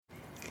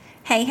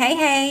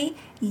Hey.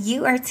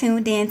 You are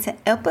tuned in to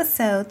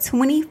episode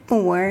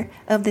 24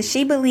 of the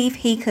She Believe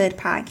He Could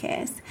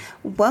podcast.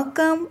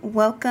 Welcome.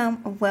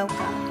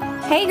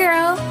 Hey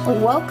girl,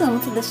 welcome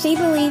to the She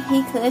Believe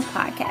He Could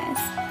podcast.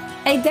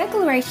 A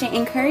declaration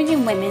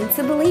encouraging women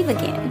to believe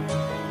again.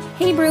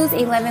 Hebrews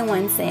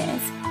 11:1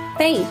 says,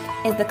 faith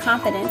is the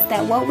confidence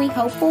that what we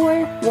hope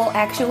for will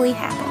actually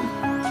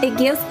happen. It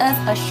gives us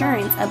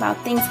assurance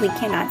about things we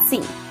cannot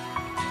see.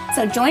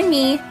 So join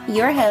me,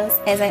 your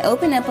host, as I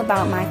open up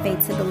about my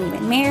faith to believe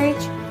in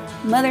marriage,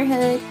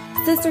 motherhood,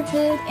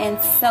 sisterhood, and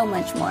so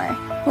much more.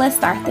 Let's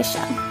start the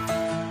show.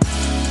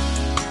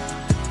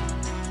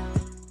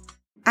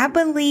 I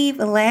believe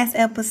the last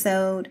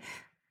episode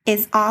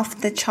is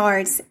off the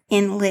charts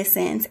in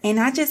listens, and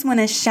I just want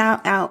to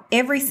shout out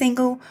every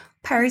single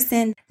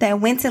person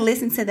that went to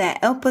listen to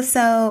that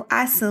episode.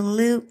 I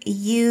salute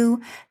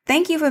you.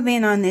 Thank you for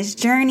being on this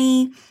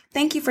journey.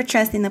 Thank you for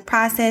trusting the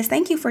process.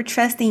 Thank you for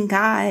trusting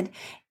God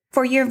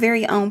for your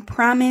very own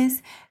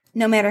promise.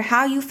 No matter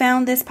how you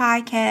found this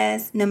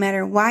podcast, no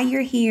matter why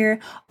you're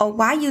here or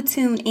why you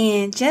tuned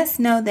in, just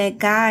know that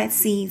God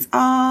sees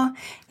all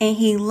and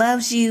He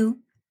loves you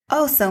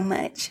oh so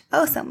much.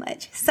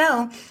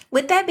 So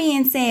with that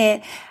being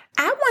said,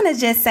 I want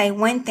to just say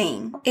one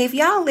thing. If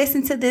y'all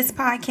listen to this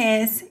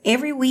podcast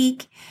every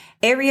week,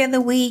 every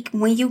other week,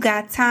 when you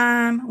got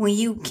time, when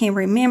you can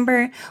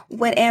remember,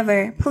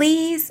 whatever,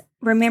 please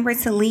remember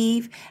to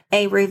leave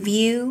a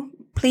review.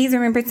 Please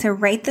remember to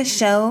rate the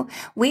show.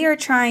 We are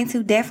trying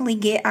to definitely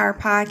get our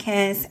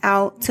podcast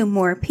out to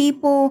more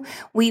people.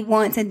 We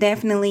want to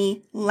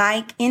definitely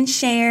like and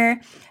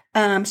share,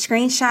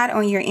 screenshot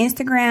on your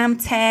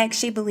Instagram, tag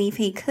She Believe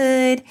He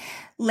Could.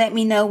 Let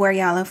me know where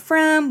y'all are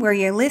from, where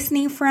you're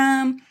listening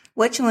from,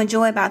 what you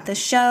enjoy about the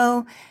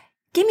show.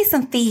 Give me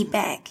some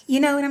feedback. You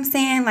know what I'm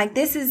saying? Like,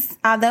 this is,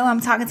 although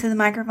I'm talking to the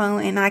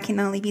microphone and I can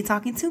only be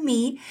talking to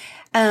me,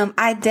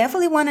 I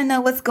definitely want to know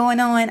what's going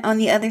on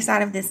the other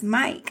side of this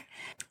mic.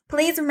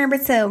 Please remember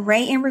to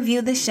rate and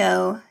review the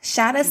show.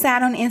 Shout us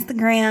out on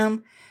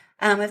Instagram.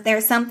 If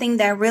there's something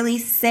that really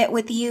set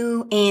with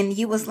you and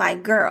you was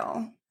like,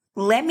 girl,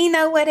 let me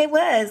know what it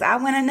was. I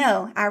want to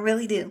know. I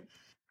really do.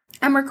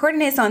 I'm recording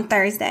this on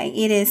Thursday.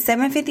 It is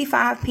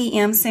 7:55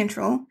 p.m.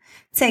 Central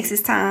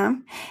Texas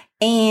time.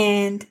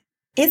 And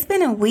it's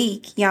been a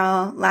week,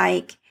 y'all.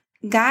 Like,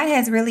 God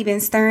has really been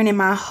stirring in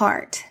my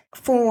heart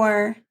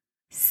for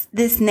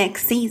this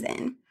next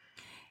season.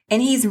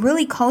 And He's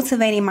really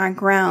cultivating my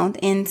ground.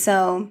 And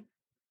so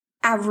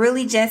I've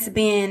really just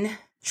been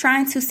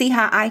trying to see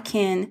how I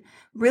can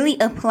really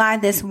apply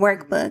this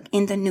workbook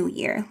in the new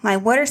year.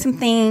 Like, what are some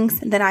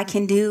things that I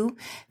can do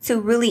to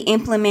really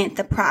implement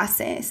the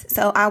process?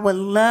 So I would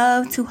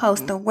love to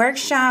host a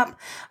workshop.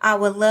 I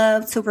would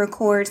love to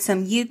record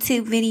some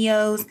YouTube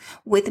videos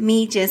with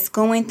me just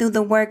going through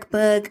the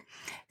workbook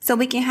so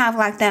we can have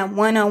like that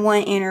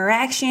one-on-one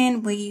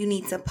interaction where you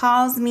need to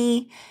pause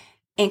me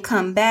and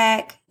come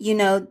back,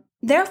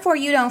 therefore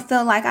you don't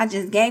feel like I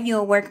just gave you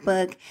a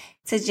workbook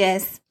to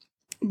just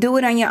do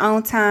it on your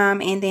own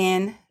time and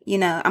then,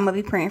 I'm going to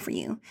be praying for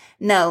you.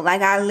 No,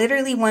 like, I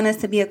literally want us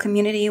to be a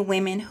community of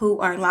women who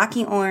are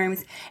locking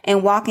arms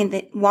and walking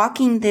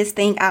this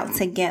thing out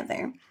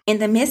together. In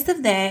the midst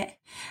of that,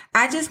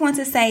 I just want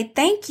to say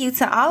thank you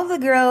to all the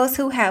girls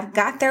who have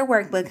got their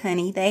workbook,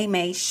 honey. They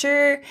made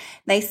sure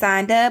they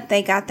signed up.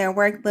 They got their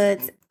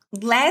workbooks.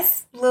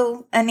 Last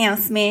little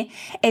announcement.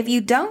 If you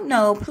don't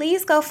know,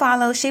 please go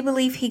follow She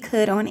Believe He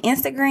Could on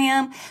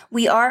Instagram.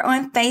 We are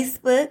on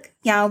Facebook.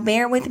 Y'all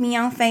bear with me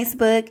on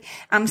Facebook.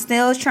 I'm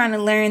still trying to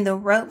learn the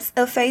ropes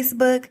of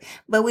Facebook,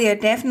 but we are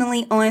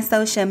definitely on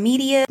social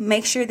media.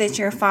 Make sure that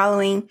you're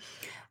following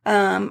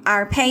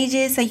our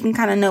pages so you can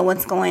kind of know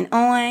what's going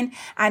on.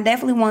 I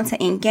definitely want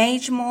to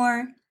engage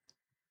more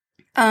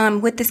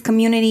with this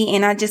community,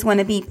 and I just want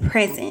to be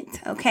present,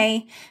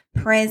 okay?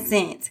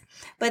 Present.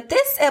 But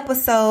this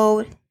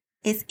episode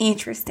is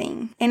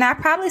interesting. And I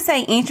probably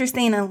say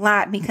interesting a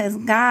lot because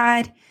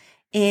God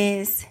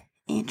is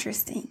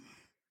interesting.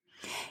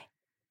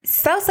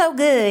 So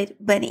good,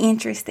 but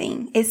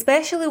interesting.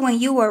 Especially when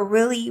you are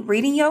really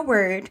reading your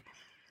word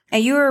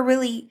and you are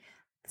really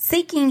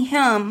seeking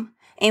Him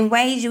in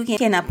ways you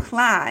can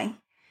apply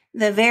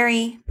the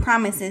very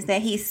promises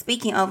that He's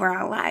speaking over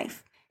our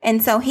life.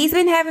 And so He's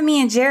been having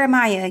me in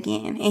Jeremiah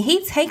again, and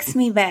He takes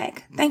me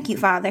back. Thank you,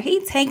 Father.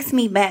 He takes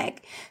me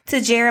back to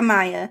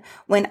Jeremiah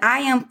when I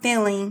am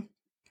feeling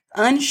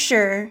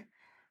unsure,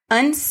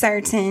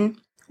 uncertain,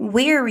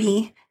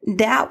 weary,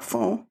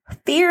 doubtful,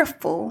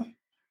 fearful.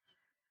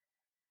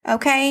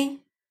 Okay?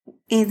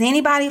 Is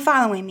anybody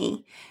following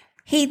me?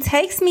 He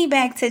takes me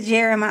back to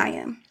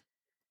Jeremiah.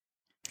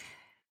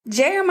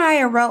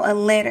 Jeremiah wrote a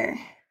letter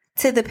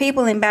to the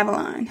people in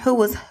Babylon who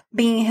was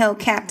being held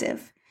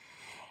captive.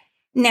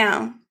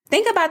 Now,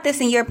 think about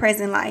this in your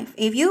present life.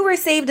 If you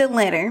received a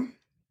letter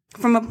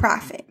from a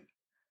prophet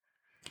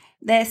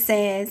that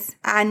says,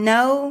 I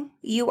know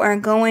you are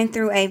going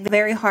through a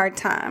very hard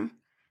time,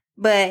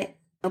 but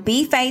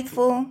be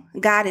faithful.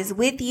 God is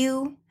with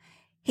you.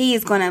 He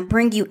is going to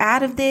bring you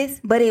out of this,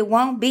 but it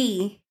won't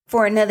be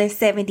for another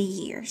 70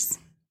 years.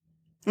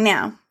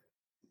 Now,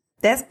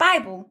 that's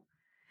Bible.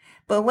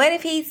 But what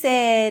if he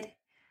said,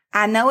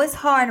 I know it's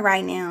hard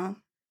right now.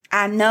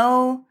 I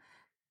know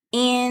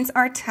ends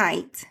are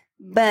tight,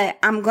 but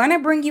I'm going to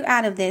bring you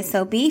out of this.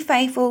 So be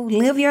faithful,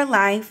 live your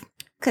life,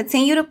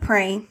 continue to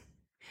pray,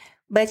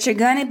 but you're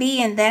going to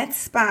be in that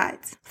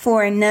spot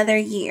for another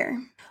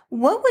year.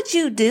 What would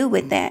you do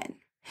with that?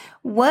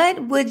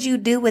 What would you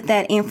do with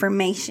that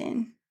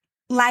information?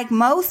 Like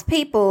most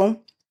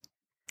people,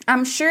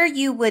 I'm sure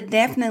you would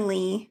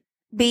definitely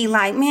be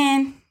like,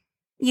 man,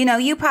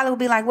 you probably would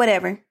be like,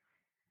 whatever.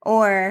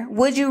 Or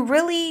would you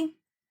really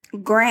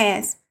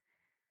grasp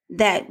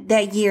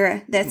that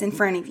year that's in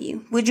front of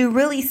you? Would you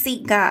really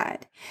seek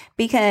God?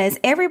 Because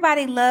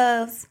everybody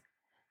loves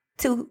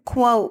to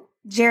quote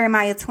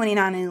Jeremiah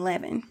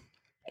 29:11.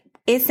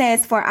 It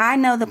says, for I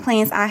know the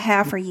plans I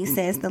have for you,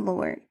 says the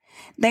Lord.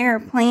 They are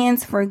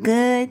plans for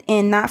good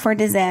and not for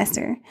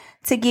disaster,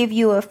 to give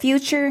you a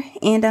future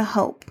and a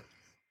hope.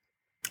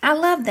 I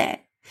love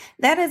that.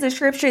 That is a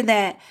scripture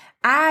that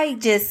I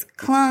just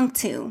clung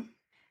to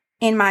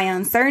in my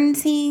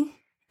uncertainty,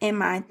 in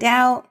my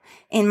doubt,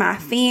 in my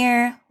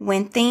fear,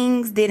 when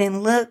things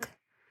didn't look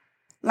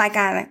like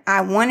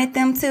I wanted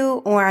them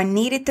to or I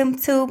needed them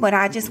to, but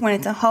I just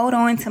wanted to hold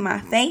on to my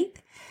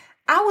faith.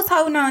 I was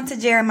holding on to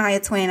Jeremiah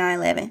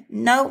 29:11.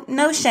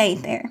 No shade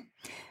there.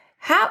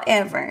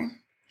 However,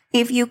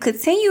 if you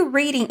continue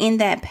reading in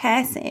that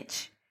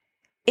passage,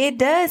 it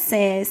does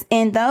says,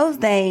 in those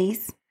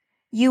days,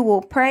 you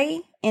will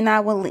pray and I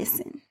will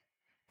listen.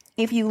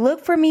 If you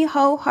look for me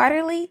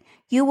wholeheartedly,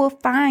 you will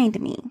find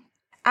me.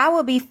 I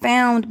will be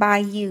found by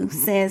you,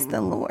 says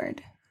the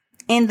Lord.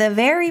 In the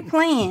very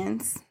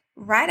plans,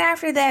 right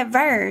after that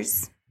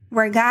verse,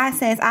 where God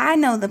says, I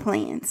know the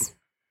plans.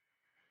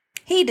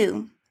 He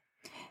do.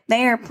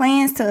 They are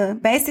plans to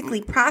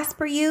basically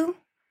prosper you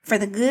for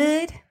the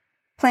good,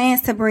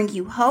 plans to bring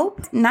you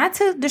hope, not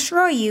to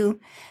destroy you,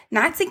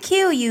 not to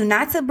kill you,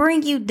 not to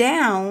bring you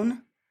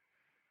down.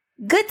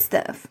 Good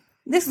stuff.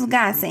 This is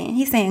God saying.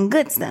 He's saying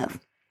good stuff.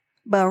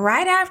 But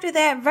right after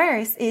that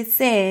verse, it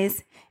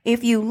says,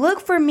 if you look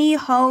for me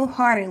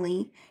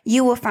wholeheartedly,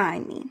 you will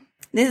find me.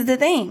 This is the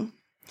thing.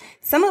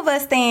 Some of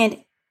us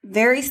stand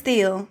very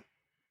still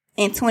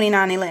in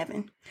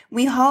 29:11.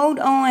 We hold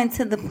on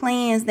to the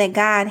plans that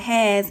God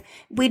has.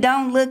 We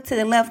don't look to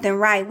the left and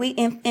right.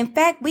 In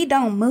fact, we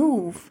don't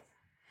move.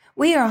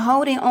 We are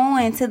holding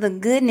on to the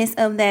goodness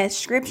of that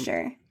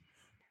scripture.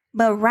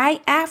 But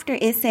right after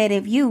it said,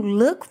 if you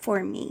look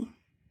for me.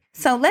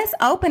 So let's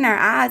open our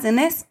eyes and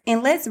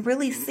let's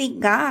really seek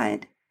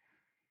God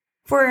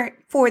for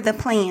the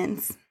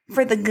plans,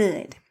 for the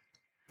good.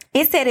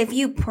 It said, if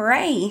you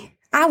pray,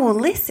 I will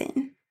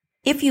listen.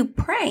 If you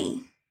pray.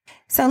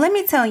 So let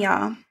me tell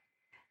y'all,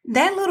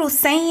 that little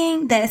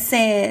saying that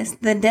says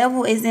the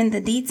devil is in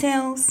the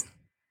details,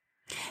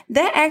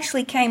 that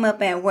actually came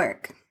up at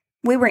work.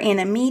 We were in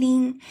a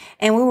meeting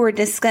and we were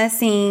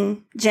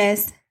discussing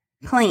just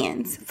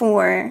plans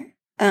for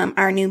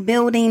our new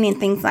building and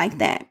things like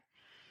that.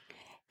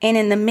 And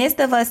in the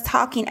midst of us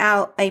talking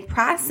out a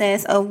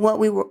process of what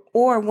we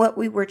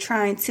were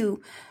trying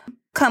to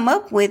come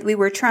up with, we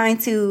were trying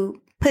to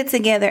put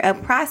together a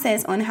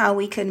process on how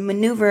we could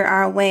maneuver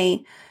our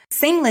way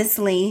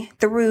seamlessly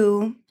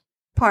through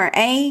part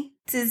A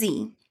to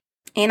Z.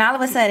 And all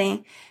of a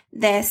sudden,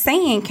 that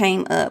saying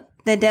came up,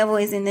 the devil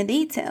is in the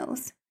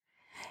details.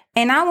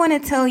 And I want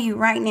to tell you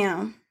right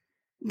now,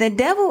 the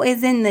devil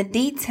is in the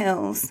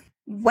details,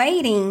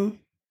 waiting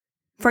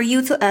for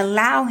you to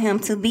allow him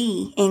to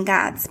be in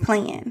God's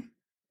plan.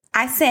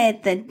 I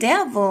said the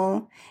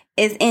devil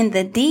is in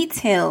the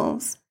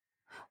details,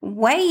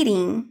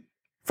 waiting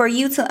for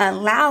you to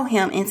allow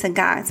him into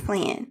God's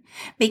plan.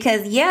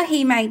 Because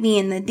he might be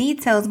in the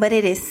details, but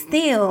it is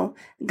still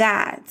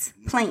God's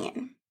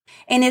plan.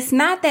 And it's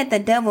not that the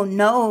devil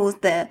knows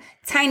the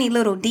tiny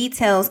little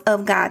details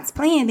of God's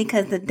plan,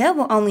 because the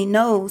devil only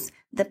knows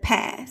the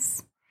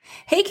past.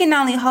 He can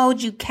only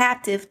hold you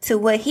captive to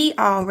what he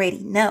already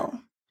know.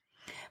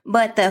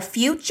 But the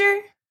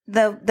future,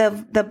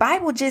 the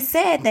Bible just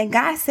said that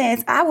God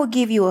says, I will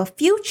give you a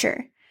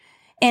future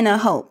and a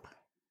hope.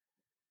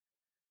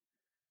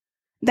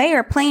 They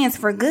are plans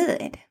for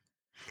good.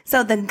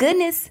 So the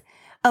goodness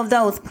of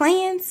those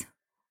plans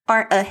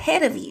are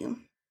ahead of you.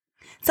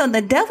 So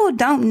the devil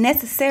don't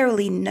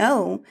necessarily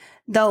know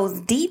those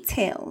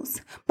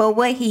details. But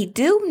what he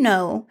do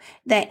know,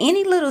 that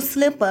any little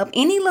slip up,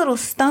 any little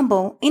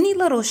stumble, any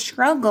little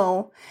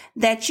struggle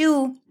that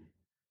you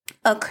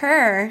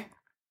occur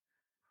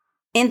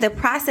in the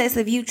process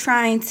of you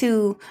trying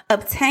to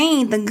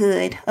obtain the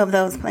good of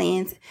those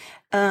plans,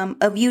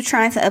 of you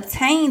trying to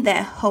obtain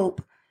that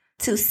hope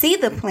to see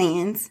the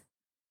plans,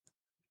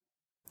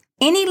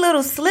 any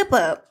little slip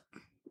up,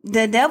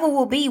 the devil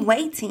will be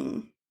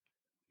waiting.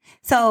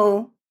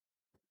 So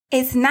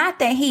it's not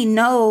that he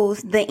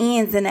knows the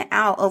ins and the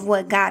out of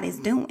what God is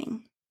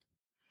doing.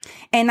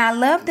 And I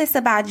love this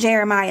about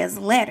Jeremiah's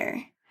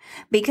letter,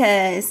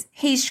 because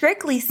he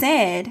strictly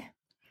said,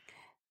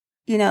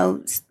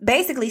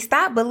 basically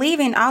stop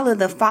believing all of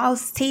the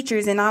false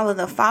teachers and all of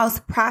the false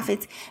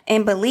prophets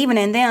and believing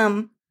in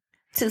them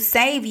to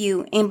save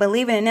you and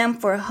believing in them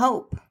for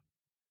hope.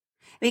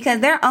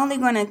 Because they're only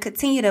going to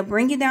continue to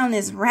bring you down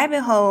this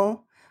rabbit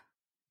hole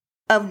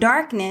of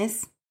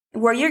darkness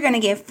where you're going to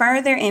get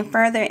further and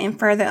further and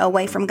further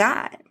away from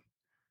God.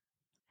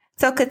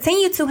 So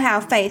continue to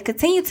have faith,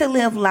 continue to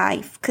live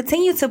life,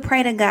 continue to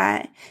pray to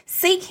God,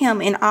 seek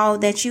Him in all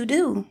that you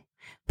do.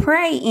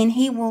 Pray and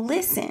He will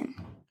listen.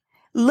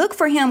 Look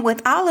for Him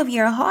with all of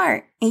your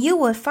heart and you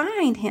will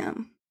find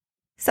Him.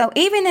 So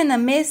even in the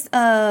midst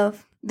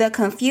of the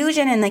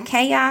confusion and the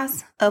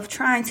chaos of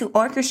trying to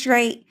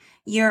orchestrate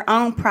your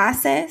own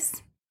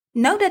process,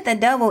 know that the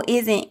devil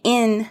isn't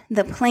in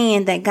the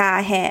plan that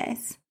God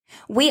has.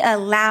 We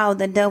allow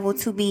the devil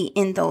to be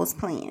in those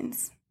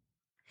plans.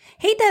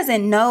 He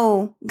doesn't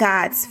know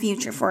God's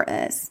future for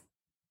us,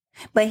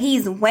 but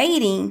he's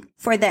waiting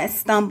for that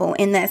stumble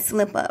and that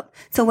slip up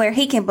to where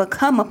he can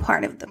become a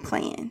part of the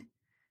plan.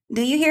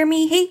 Do you hear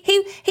me?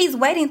 He's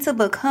waiting to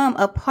become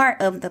a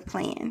part of the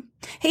plan.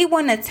 He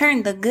want to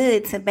turn the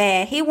good to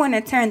bad. He want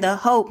to turn the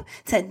hope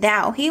to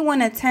doubt. He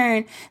want to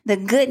turn the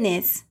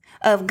goodness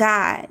of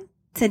God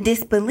to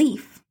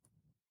disbelief.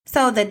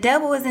 So the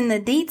devil is in the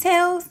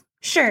details?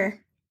 Sure.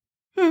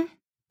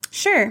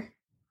 Sure.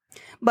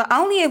 But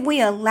only if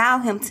we allow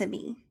him to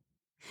be.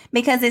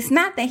 Because it's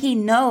not that he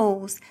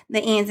knows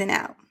the ins and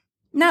outs.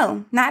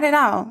 No, not at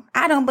all.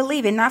 I don't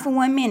believe it. Not for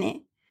 1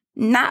 minute.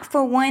 Not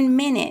for 1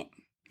 minute.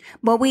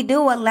 But we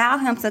do allow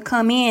him to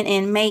come in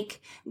and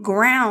make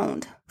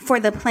ground for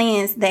the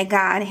plans that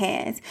God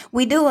has.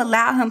 We do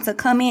allow him to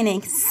come in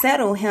and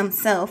settle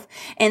himself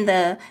in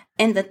the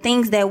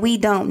things that we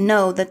don't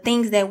know, the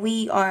things that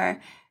we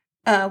are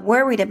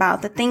worried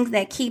about, the things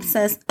that keeps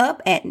us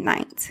up at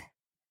night.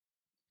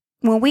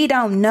 When we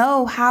don't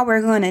know how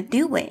we're going to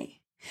do it,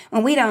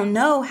 when we don't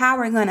know how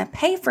we're going to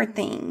pay for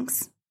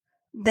things,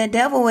 the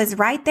devil is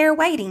right there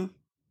waiting.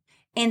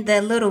 In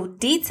the little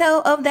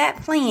detail of that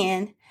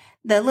plan,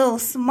 the little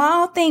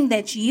small thing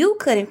that you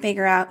couldn't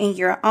figure out in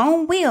your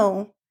own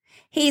will,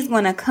 he's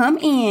going to come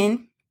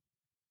in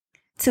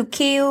to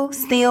kill,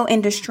 steal,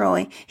 and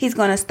destroy. He's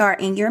going to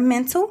start in your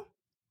mental.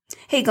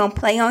 He's going to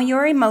play on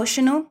your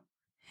emotional.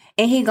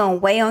 And he's going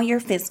to weigh on your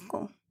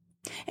physical.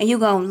 And you're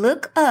going to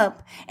look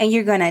up and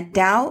you're going to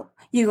doubt.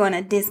 You're going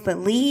to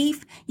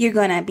disbelieve. You're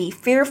going to be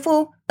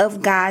fearful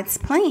of God's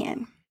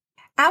plan.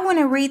 I want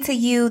to read to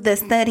you the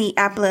study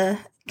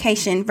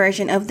application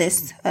version of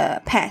this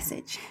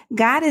passage.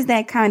 God is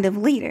that kind of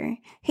leader.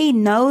 He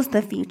knows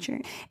the future,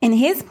 and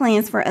his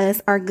plans for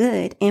us are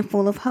good and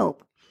full of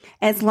hope.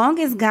 As long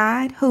as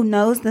God, who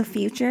knows the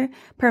future,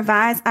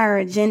 provides our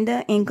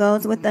agenda and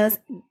goes with us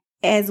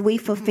as we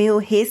fulfill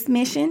his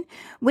mission,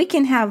 we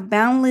can have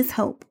boundless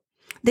hope.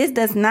 This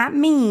does not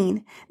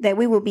mean that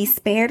we will be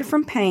spared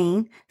from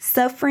pain,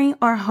 suffering,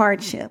 or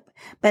hardship,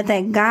 but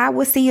that God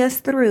will see us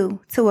through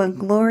to a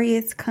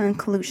glorious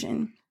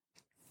conclusion.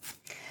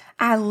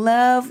 I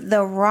love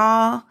the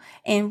raw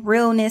and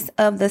realness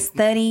of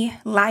the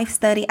life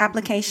study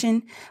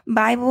application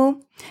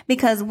Bible,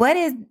 because what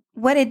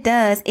it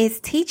does is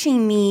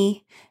teaching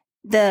me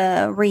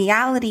the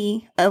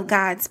reality of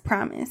God's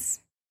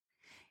promise.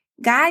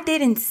 God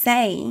didn't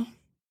say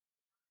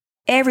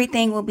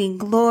everything will be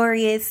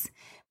glorious,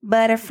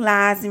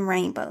 butterflies and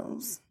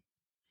rainbows.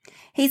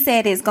 He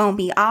said it's going to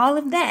be all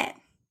of that,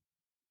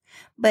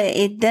 but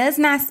it does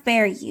not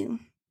spare you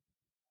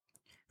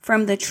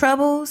from the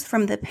troubles,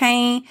 from the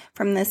pain,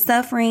 from the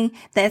suffering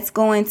that's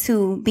going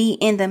to be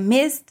in the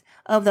midst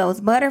of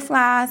those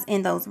butterflies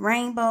and those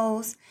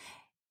rainbows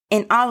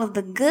and all of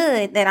the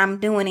good that I'm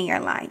doing in your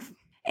life.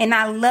 And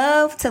I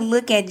love to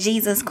look at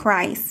Jesus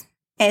Christ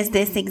as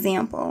this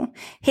example.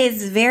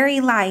 His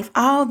very life,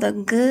 all the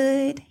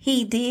good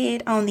he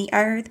did on the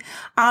earth,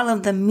 all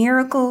of the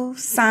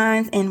miracles,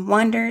 signs, and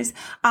wonders,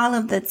 all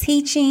of the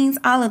teachings,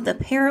 all of the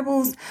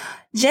parables,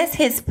 just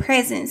his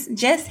presence,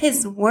 just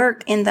his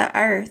work in the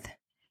earth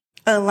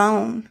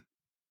alone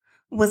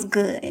was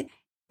good.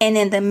 And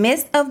in the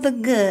midst of the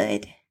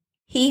good,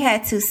 he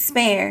had to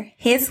spare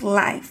his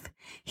life.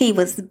 He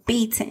was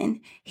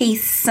beaten, he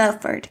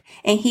suffered,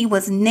 and he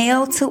was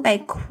nailed to a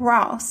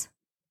cross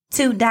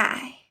to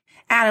die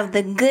out of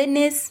the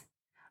goodness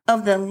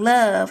of the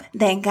love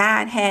that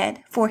God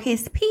had for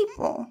his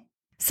people.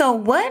 So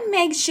what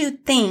makes you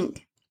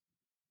think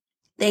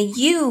that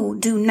you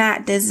do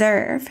not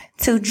deserve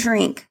to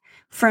drink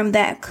from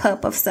that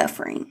cup of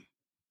suffering?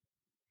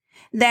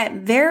 That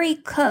very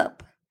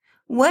cup,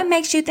 what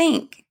makes you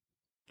think?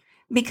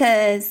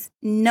 Because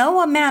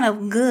no amount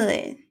of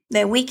good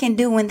that we can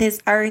do in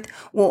this earth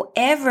will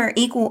ever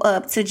equal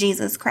up to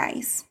Jesus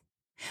Christ.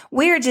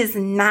 We're just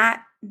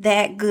not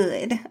that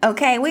good,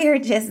 okay? We are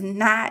just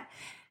not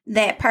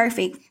that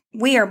perfect.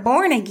 We are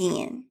born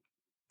again,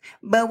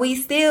 but we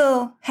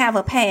still have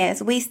a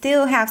past. We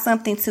still have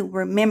something to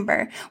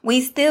remember.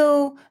 We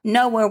still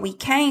know where we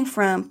came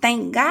from.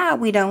 Thank God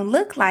we don't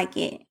look like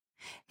it.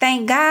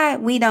 Thank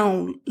God we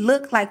don't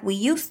look like we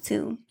used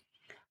to.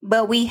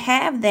 But we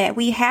have that.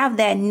 We have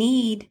that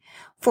need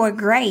for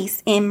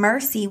grace and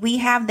mercy. We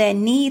have that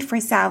need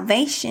for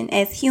salvation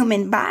as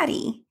human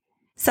body.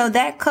 So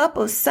that cup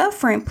of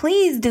suffering,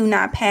 please do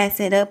not pass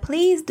it up.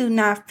 Please do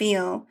not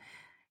feel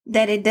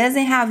that it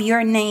doesn't have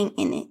your name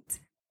in it,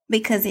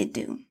 because it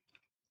do.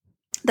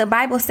 The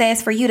Bible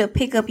says for you to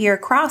pick up your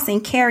cross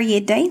and carry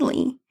it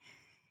daily.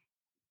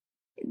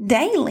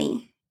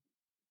 Daily.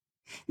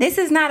 This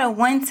is not a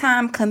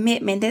one-time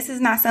commitment. This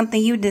is not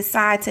something you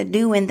decide to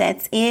do and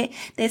that's it.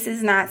 This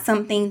is not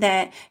something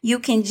that you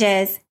can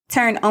just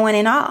turn on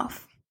and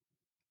off.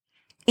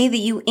 Either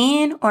you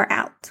in or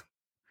out.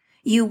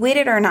 You with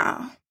it or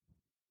not.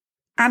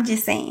 I'm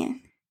just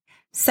saying.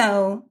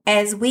 So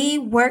as we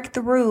work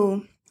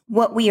through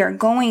what we are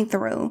going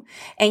through,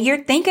 and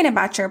you're thinking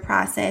about your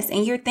process,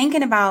 and you're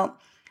thinking about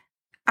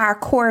our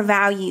core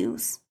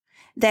values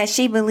that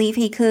She Believed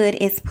He Could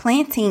is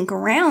planting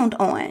ground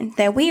on,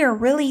 that we are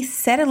really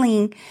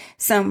settling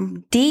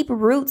some deep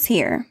roots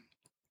here.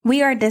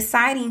 We are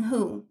deciding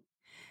who,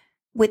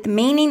 with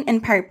meaning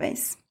and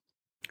purpose,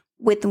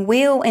 with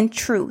will and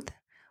truth,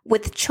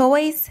 with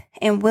choice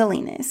and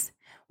willingness,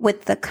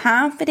 with the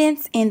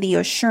confidence and the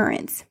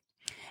assurance.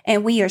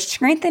 And we are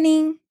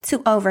strengthening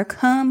to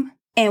overcome.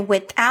 And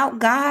without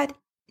God,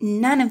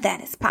 none of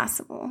that is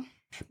possible.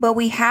 But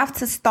we have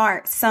to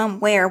start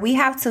somewhere. We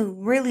have to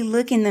really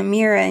look in the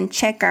mirror and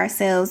check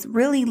ourselves,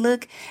 really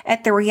look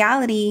at the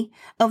reality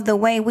of the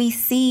way we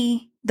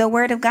see the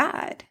Word of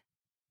God.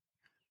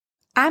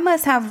 I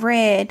must have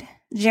read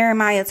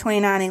Jeremiah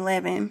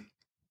 29:11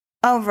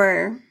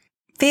 over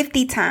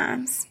 50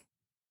 times.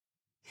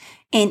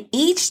 And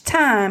each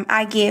time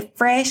I get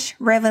fresh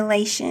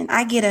revelation.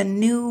 I get a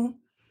new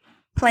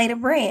plate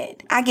of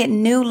bread. I get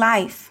new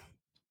life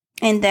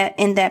in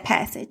that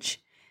passage.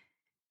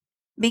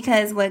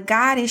 Because what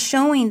God is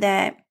showing,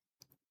 that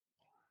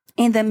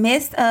in the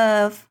midst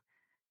of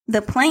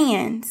the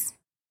plans,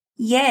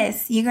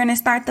 yes, you're going to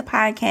start the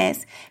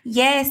podcast.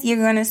 Yes, you're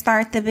going to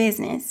start the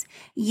business.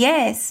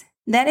 Yes,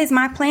 that is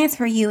my plans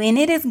for you. And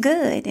it is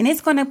good. And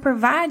it's going to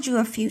provide you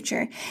a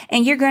future.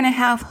 And you're going to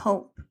have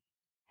hope.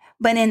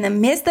 But in the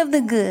midst of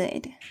the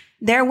good,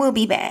 there will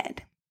be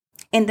bad.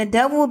 And the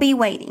devil will be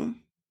waiting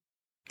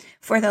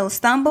for those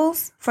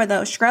stumbles, for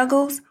those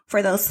struggles,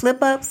 for those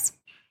slip-ups.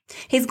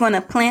 He's going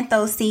to plant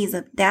those seeds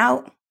of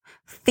doubt,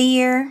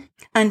 fear,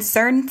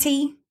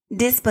 uncertainty,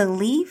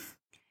 disbelief.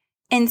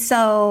 And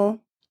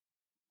so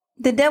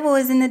the devil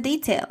is in the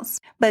details,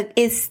 but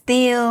it's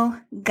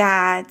still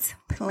God's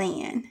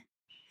plan.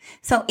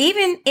 So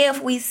even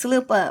if we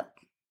slip up,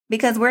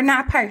 because we're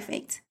not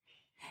perfect,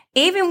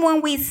 even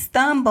when we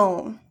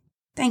stumble,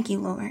 thank you,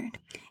 Lord,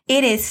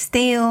 it is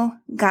still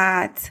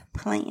God's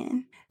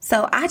plan.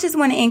 So I just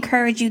want to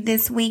encourage you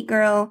this week,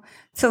 girl,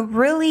 to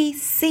really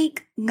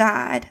seek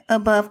God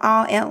above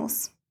all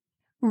else.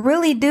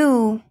 Really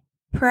do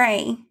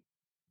pray.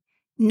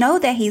 Know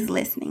that He's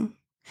listening.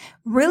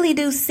 Really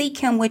do seek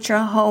Him with your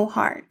whole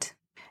heart.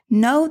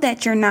 Know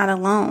that you're not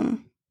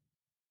alone.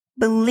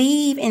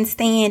 Believe and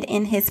stand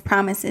in His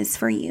promises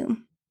for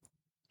you.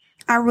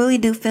 I really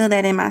do feel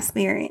that in my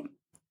spirit.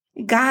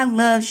 God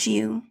loves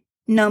you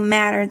no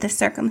matter the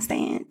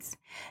circumstance,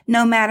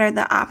 no matter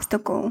the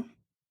obstacle,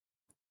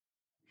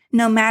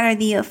 no matter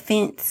the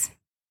offense,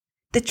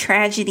 the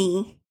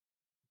tragedy,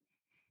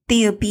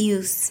 the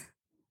abuse,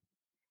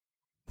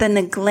 the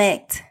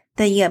neglect,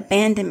 the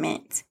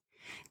abandonment.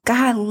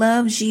 God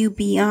loves you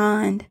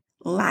beyond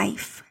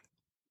life.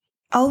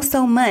 Oh,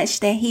 so much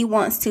that He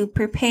wants to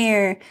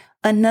prepare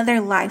another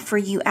life for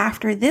you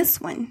after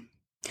this one.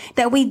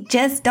 That we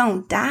just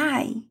don't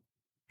die,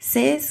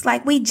 sis.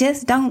 Like we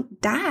just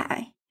don't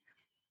die,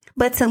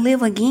 but to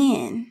live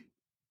again.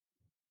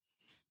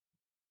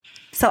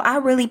 So I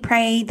really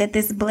pray that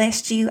this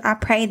blessed you. I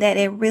pray that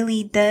it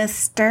really does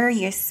stir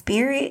your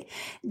spirit.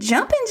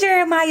 Jump in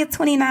Jeremiah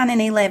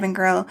 29:11,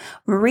 girl.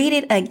 Read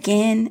it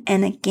again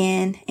and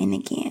again and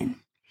again.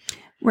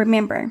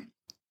 Remember,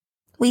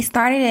 we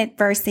started at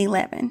verse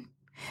 11,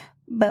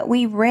 but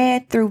we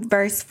read through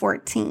verse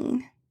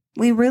 14.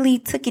 We really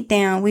took it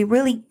down. We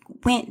really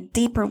went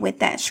deeper with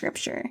that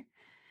scripture.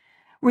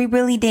 We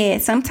really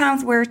did.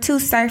 Sometimes we're too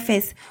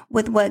surface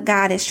with what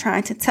God is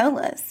trying to tell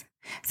us.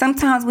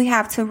 Sometimes we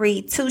have to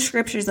read 2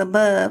 scriptures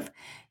above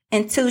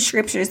and 2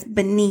 scriptures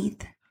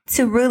beneath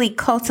to really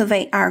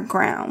cultivate our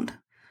ground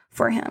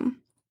for Him.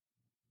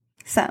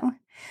 So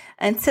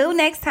until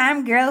next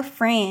time,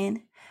 girlfriend,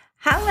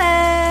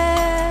 holla!